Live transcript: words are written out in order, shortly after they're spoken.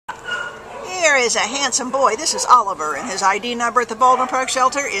is a handsome boy. This is Oliver, and his ID number at the Baldwin Park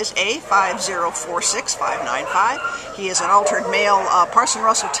shelter is A5046595. He is an altered male Parson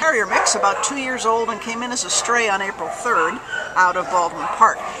Russell Terrier mix, about 2 years old, and came in as a stray on April 3rd out of Baldwin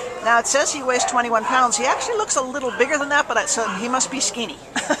Park. Now, it says he weighs 21 pounds. He actually looks a little bigger than that, but so he must be skinny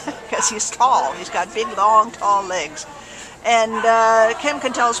because he's tall. He's got big, long, tall legs. And Kim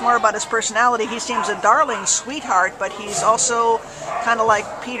can tell us more about his personality. He seems a darling sweetheart, but he's also kind of like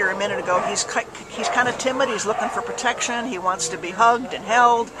Peter a minute ago. He's kind of timid. He's looking for protection. He wants to be hugged and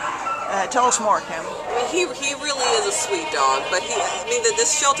held. Tell us more, Kim. He really is a sweet dog, but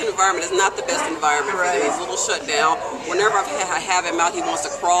this shelter environment is not the best environment for him. He's a little shut down. Whenever I have him out, he wants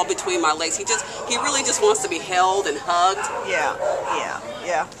to crawl between my legs. He really just wants to be held and hugged. Yeah.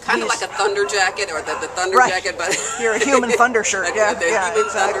 Kind of like a thunder jacket, or the thunder jacket, but you're a human thunder shirt. Human Exactly.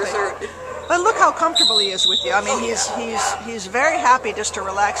 thunder shirt. But look how comfortable he is with you. I mean, he's very happy just to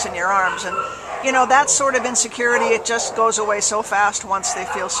relax in your arms, and you know, that sort of insecurity, it just goes away so fast once they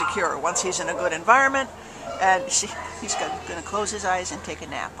feel secure. Once he's in a good environment, and see, he's going to close his eyes and take a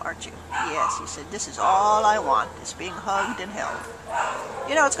nap, aren't you? Yes, he said, this is all I want, is being hugged and held.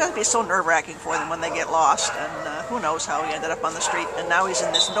 You know, it's got to be so nerve-wracking for them when they get lost, and who knows how he ended up on the street, and now he's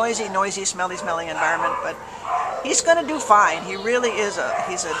in this noisy, smelly environment, but he's going to do fine. He really is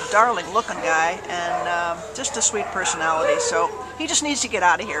he's a darling-looking guy, and just a sweet personality, so he just needs to get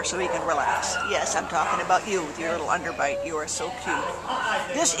out of here so he can relax. Yes, I'm talking about you with your little underbite. You are so cute.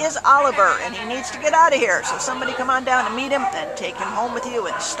 This is Oliver, and he needs to get out of here, so somebody come on down and meet him and take him home with you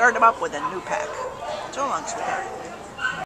and start him up with a new pack. So long, sweetheart.